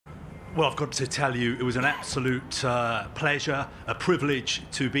Well, I've got to tell you, it was an absolute pleasure, a privilege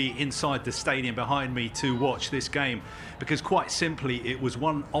to be inside the stadium behind me to watch this game, because quite simply it was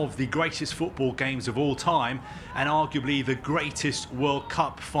one of the greatest football games of all time and arguably the greatest World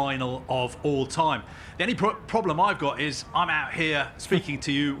Cup final of all time. The only problem I've got is I'm out here speaking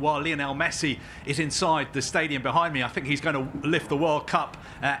to you while Lionel Messi is inside the stadium behind me. I think he's going to lift the World Cup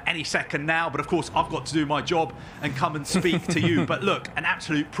any second now, but of course I've got to do my job and come and speak to you. But look, an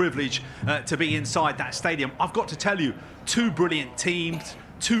absolute privilege to be inside that stadium. I've got to tell you, two brilliant teams,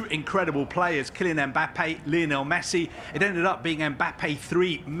 two incredible players, Kylian Mbappe, Lionel Messi. It ended up being Mbappe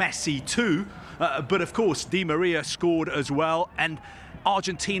 3, Messi 2. But of course, Di Maria scored as well. And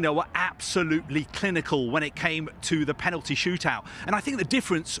Argentina were absolutely clinical when it came to the penalty shootout. And I think the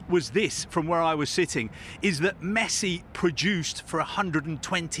difference was this, from where I was sitting, is that Messi produced for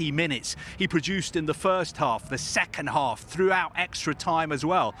 120 minutes. He produced in the first half, the second half, throughout extra time as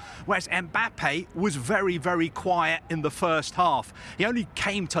well. Whereas Mbappe was very, very quiet in the first half. He only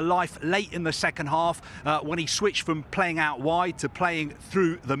came to life late in the second half when he switched from playing out wide to playing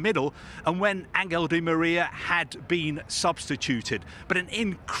through the middle, and when Angel Di Maria had been substituted. But an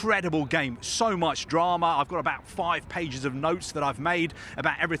incredible game, so much drama. I've got about 5 pages of notes that I've made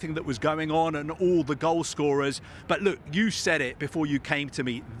about everything that was going on and all the goal scorers. But look, you said it before you came to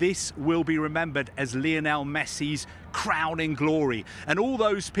me. This will be remembered as Lionel Messi's crowning glory. And all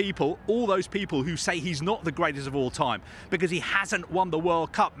those people who say he's not the greatest of all time because he hasn't won the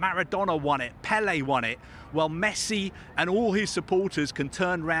World Cup. Maradona won it, Pele won it. Well, Messi and all his supporters can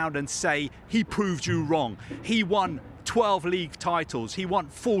turn round and say he proved you wrong. He won 12 league titles, he won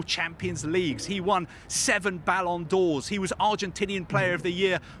 4 Champions Leagues, he won 7 Ballon d'Ors, he was Argentinian Player of the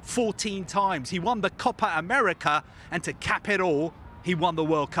Year 14 times, he won the Copa America, and to cap it all, he won the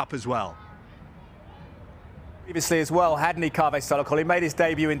World Cup as well. Previously as well, hadn't he, Kaveh Solhekol? He made his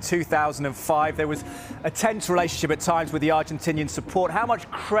debut in 2005. There was a tense relationship at times with the Argentinian support. How much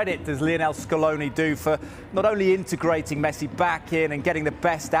credit does Lionel Scaloni do for not only integrating Messi back in and getting the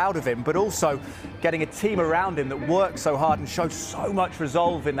best out of him, but also getting a team around him that worked so hard and showed so much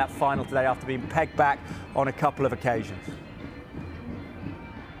resolve in that final today after being pegged back on a couple of occasions?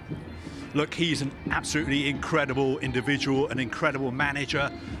 Look, he's an absolutely incredible individual, an incredible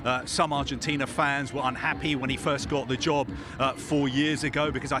manager. Some Argentina fans were unhappy when he first got the job 4 years ago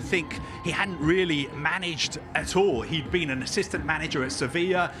because I think he hadn't really managed at all. He'd been an assistant manager at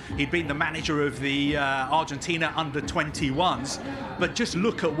Sevilla, he'd been the manager of the Argentina under-21s, but just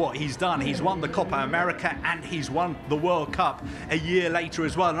look at what he's done. He's won the Copa America and he's won the World Cup a year later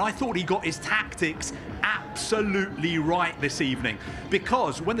as well. And I thought he got his tactics absolutely right this evening,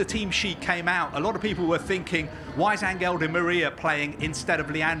 because when the team sheet came out, a lot of people were thinking, why is Angel Di Maria playing instead of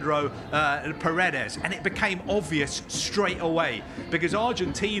Leandro Paredes? And it became obvious straight away because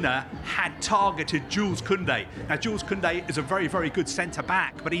Argentina had targeted Jules Koundé. Now, Jules Koundé is a very, very good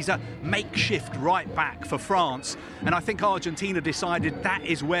centre-back, but he's a makeshift right-back for France. And I think Argentina decided that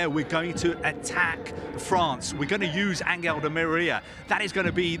is where we're going to attack France. We're going to use Angel Di Maria. That is going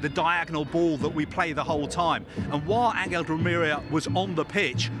to be the diagonal ball that we play the whole time. And while Angel Di Maria was on the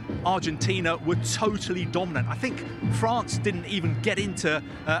pitch, Argentina were totally dominant. I think France didn't even get into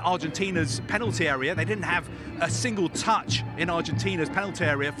Argentina's penalty area. They didn't have a single touch in Argentina's penalty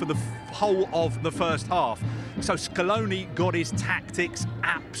area for the whole of the first half. So Scaloni got his tactics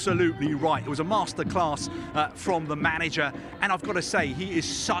absolutely right. It was a masterclass from the manager. And I've got to say, he is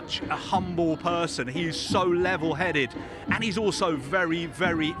such a humble person. He is so level-headed. And he's also very,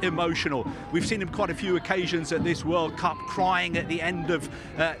 very emotional. We've seen him quite a few occasions at this World Cup crying at the end of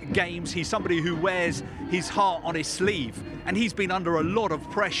games. He's somebody who wears his heart on his sleeve. And he's been under a lot of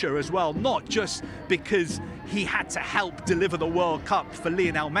pressure as well, not just because he had to help deliver the World Cup for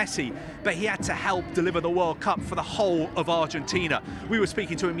Lionel Messi, but he had to help deliver the World Cup for the whole of Argentina. We were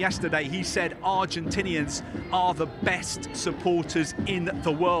speaking to him yesterday. He said Argentinians are the best supporters in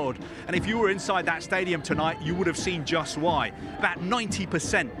the world. And if you were inside that stadium tonight, you would have seen just why. About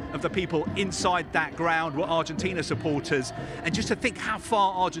 90% of the people inside that ground were Argentina supporters. And just to think how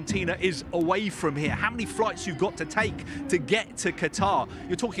far Argentina is away from here, how many flights you've got to take to get to Qatar.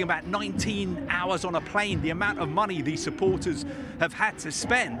 You're talking about 19 hours on a plane, the amount of money these supporters have had to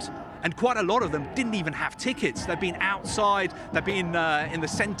spend. And quite a lot of them didn't even have tickets. They've been outside, they've been in the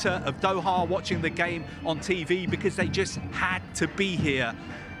centre of Doha watching the game on TV because they just had to be here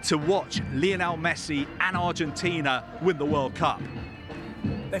to watch Lionel Messi and Argentina win the World Cup.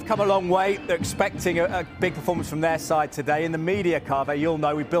 They've come a long way. They're expecting a big performance from their side today. In the media, Kaveh, you'll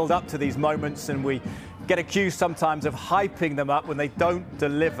know we build up to these moments and we get accused sometimes of hyping them up when they don't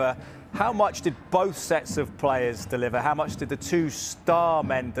deliver. How much did both sets of players deliver? How much did the two star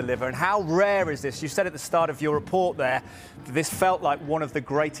men deliver? And how rare is this? You said at the start of your report there that this felt like one of the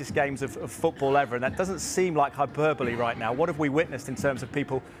greatest games of football ever, and that doesn't seem like hyperbole right now. What have we witnessed in terms of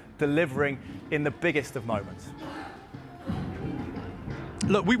people delivering in the biggest of moments?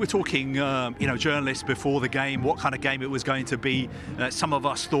 Look, we were talking, journalists before the game, what kind of game it was going to be. Some of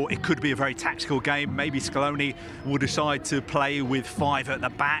us thought it could be a very tactical game. Maybe Scaloni will decide to play with 5 at the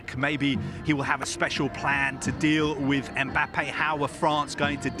back. Maybe he will have a special plan to deal with Mbappe. How are France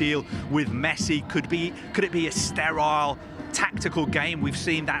going to deal with Messi? Could it be a sterile tactical game? We've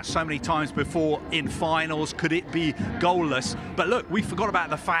seen that so many times before in finals. Could it be goalless? But look, we forgot about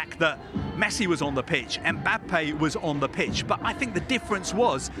the fact that Messi was on the pitch, Mbappe was on the pitch, but I think the difference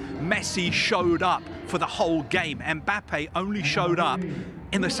was Messi showed up for the whole game. Mbappe only showed up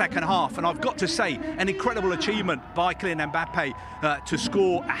in the second half, and I've got to say, an incredible achievement by Kylian Mbappe to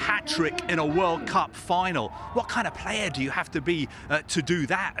score a hat-trick in a World Cup final. What kind of player do you have to be to do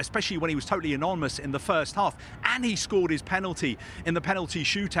that, especially when he was totally anonymous in the first half, and he scored his penalty in the penalty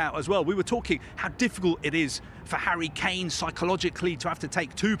shootout as well. We were talking how difficult it is for Harry Kane psychologically to have to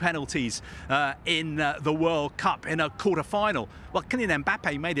take 2 penalties in the World Cup in a quarter-final. Well, Kylian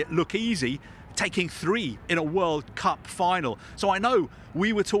Mbappe made it look easy, taking 3 in a World Cup final. So I know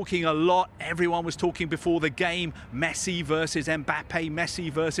we were talking a lot, everyone was talking before the game, Messi versus Mbappe,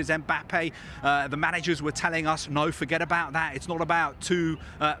 Messi versus Mbappe. The managers were telling us, no, forget about that. It's not about 2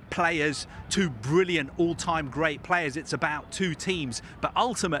 players, 2 brilliant all-time great players. It's about 2 teams. But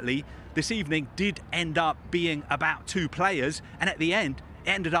ultimately, this evening did end up being about 2 players, and at the end, it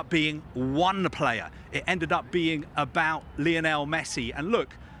ended up being 1 player. It ended up being about Lionel Messi. And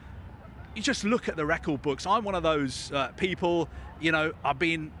look, you just look at the record books. I'm one of those people, I've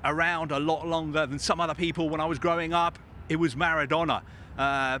been around a lot longer than some other people. When I was growing up, it was Maradona.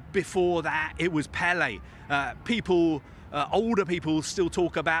 Before that, it was Pele. Older people still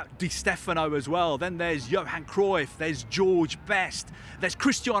talk about Di Stefano as well. Then there's Johan Cruyff, there's George Best, there's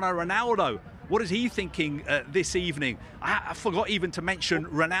Cristiano Ronaldo. What is he thinking this evening? I forgot even to mention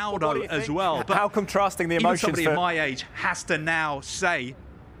Ronaldo as well. But how contrasting the emotions. Even somebody of my age has to now say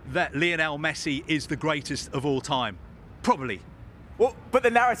that Lionel Messi is the greatest of all time. Probably. Well, but the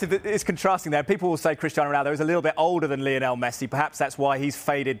narrative is contrasting there. People will say Cristiano Ronaldo is a little bit older than Lionel Messi. Perhaps that's why he's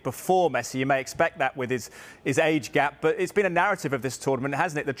faded before Messi. You may expect that with his age gap. But it's been a narrative of this tournament,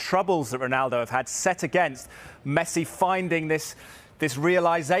 hasn't it? The troubles that Ronaldo have had set against Messi finding this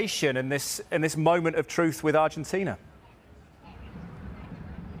realisation and this moment of truth with Argentina.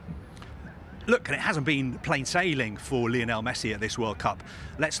 Look, and it hasn't been plain sailing for Lionel Messi at this World Cup.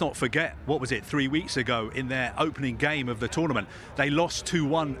 Let's not forget, what was it, 3 weeks ago in their opening game of the tournament, they lost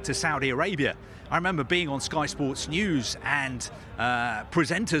 2-1 to Saudi Arabia. I remember being on Sky Sports News and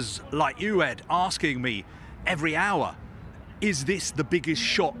presenters like you, Ed, asking me every hour, is this the biggest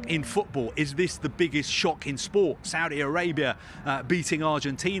shock in football? Is this the biggest shock in sport? Saudi Arabia beating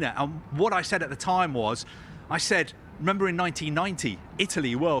Argentina. And what I said at the time was, I said, remember in 1990,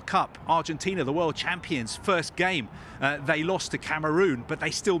 Italy World Cup, Argentina, the world champions, first game, they lost to Cameroon, but they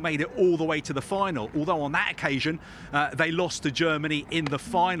still made it all the way to the final. Although on that occasion, they lost to Germany in the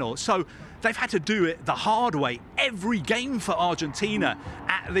final. So they've had to do it the hard way. Every game for Argentina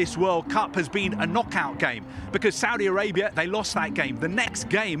at this World Cup has been a knockout game, because Saudi Arabia, they lost that game. The next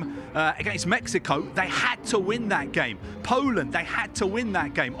game against Mexico, they had to win that game. Poland, they had to win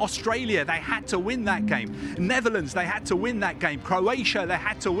that game. Australia, they had to win that game. Netherlands, they had to win that game. Croatia, they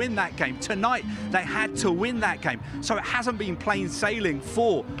had to win that game. Tonight, they had to win that game. So it hasn't been plain sailing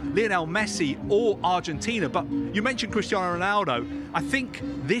for Lionel Messi or Argentina. But you mentioned Cristiano Ronaldo. I think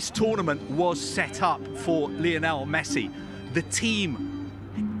this tournament was set up for Lionel Messi. The team,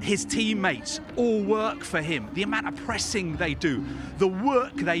 his teammates, all work for him. The amount of pressing they do, the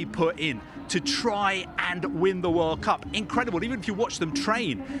work they put in to try and win the World Cup. Incredible. Even if you watch them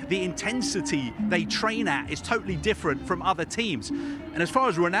train, the intensity they train at is totally different from other teams. And as far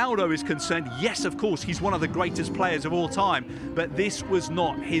as Ronaldo is concerned, yes, of course, he's one of the greatest players of all time, but this was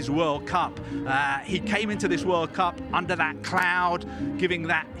not his World Cup. He came into this World Cup under that cloud, giving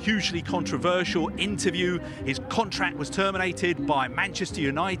that hugely controversial interview. His contract was terminated by Manchester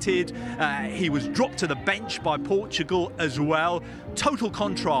United. He was dropped to the bench by Portugal as well. Total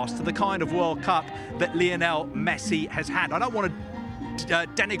contrast to the kind of World Cup that Lionel Messi has had. I don't want to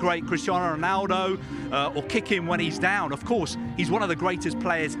denigrate Cristiano Ronaldo or kick him when he's down. Of course, he's one of the greatest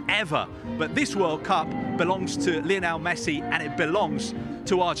players ever. But this World Cup belongs to Lionel Messi, and it belongs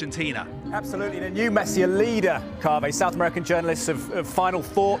to Argentina. Absolutely, and a new Messi, a leader, Kaveh. South American journalists of Final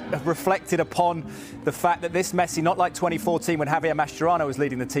Thought have reflected upon the fact that this Messi, not like 2014 when Javier Mascherano was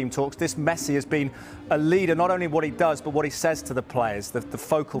leading the team talks, this Messi has been a leader, not only in what he does, but what he says to the players, the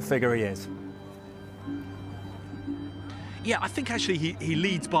focal figure he is. Yeah, I think actually he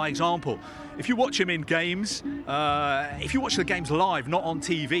leads by example. If you watch him in games, if you watch the games live, not on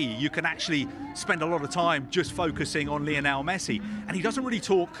TV, you can actually spend a lot of time just focusing on Lionel Messi. And he doesn't really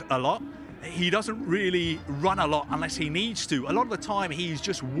talk a lot. He doesn't really run a lot unless he needs to. A lot of the time he's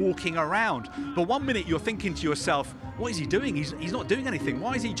just walking around. But one minute you're thinking to yourself, what is he doing? He's not doing anything.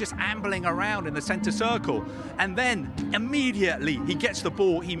 Why is he just ambling around in the centre circle? And then immediately he gets the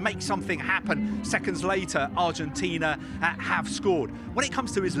ball, he makes something happen. Seconds later, Argentina have scored. When it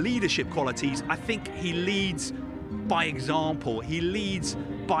comes to his leadership qualities, I think he leads by example. He leads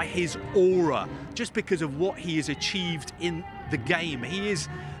by his aura, just because of what he has achieved in the game. He's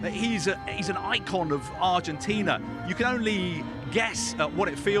an icon of Argentina. You can only guess at what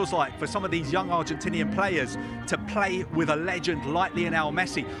it feels like for some of these young Argentinian players to play with a legend like Lionel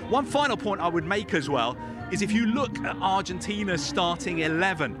Messi. One final point I would make as well is if you look at Argentina's starting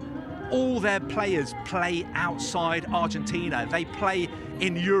 11, all their players play outside Argentina. They play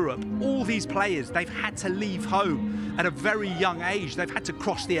in Europe. All these players, they've had to leave home at a very young age. They've had to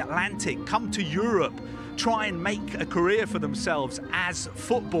cross the Atlantic, come to Europe, try and make a career for themselves as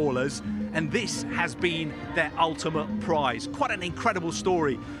footballers, and this has been their ultimate prize. Quite an incredible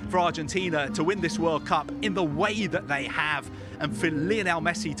story for Argentina to win this World Cup in the way that they have, and for Lionel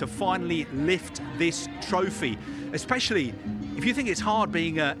Messi to finally lift this trophy. Especially if you think it's hard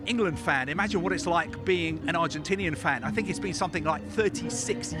being an England fan, imagine what it's like being an Argentinian fan. I think it's been something like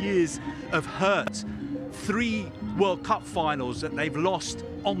 36 years of hurt. 3 World Cup finals that they've lost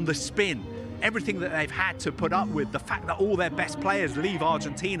on the spin. Everything that they've had to put up with, the fact that all their best players leave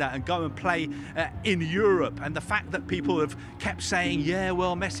Argentina and go and play in Europe, and the fact that people have kept saying, yeah,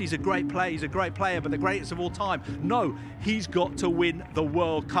 well, Messi's a great player, he's a great player, but the greatest of all time. No, he's got to win the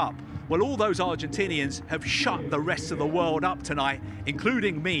World Cup. Well, all those Argentinians have shut the rest of the world up tonight,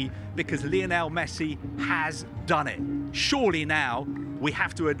 including me, because Lionel Messi has done it. Surely now we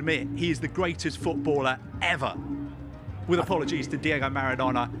have to admit he is the greatest footballer ever. With apologies to Diego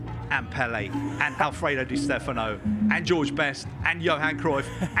Maradona and Pelé and Alfredo Di Stefano and George Best and Johan Cruyff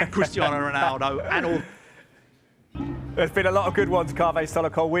and Cristiano Ronaldo and all. There's been a lot of good ones, Kaveh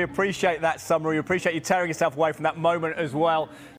Solhekol. We appreciate that summary. We appreciate you tearing yourself away from that moment as well.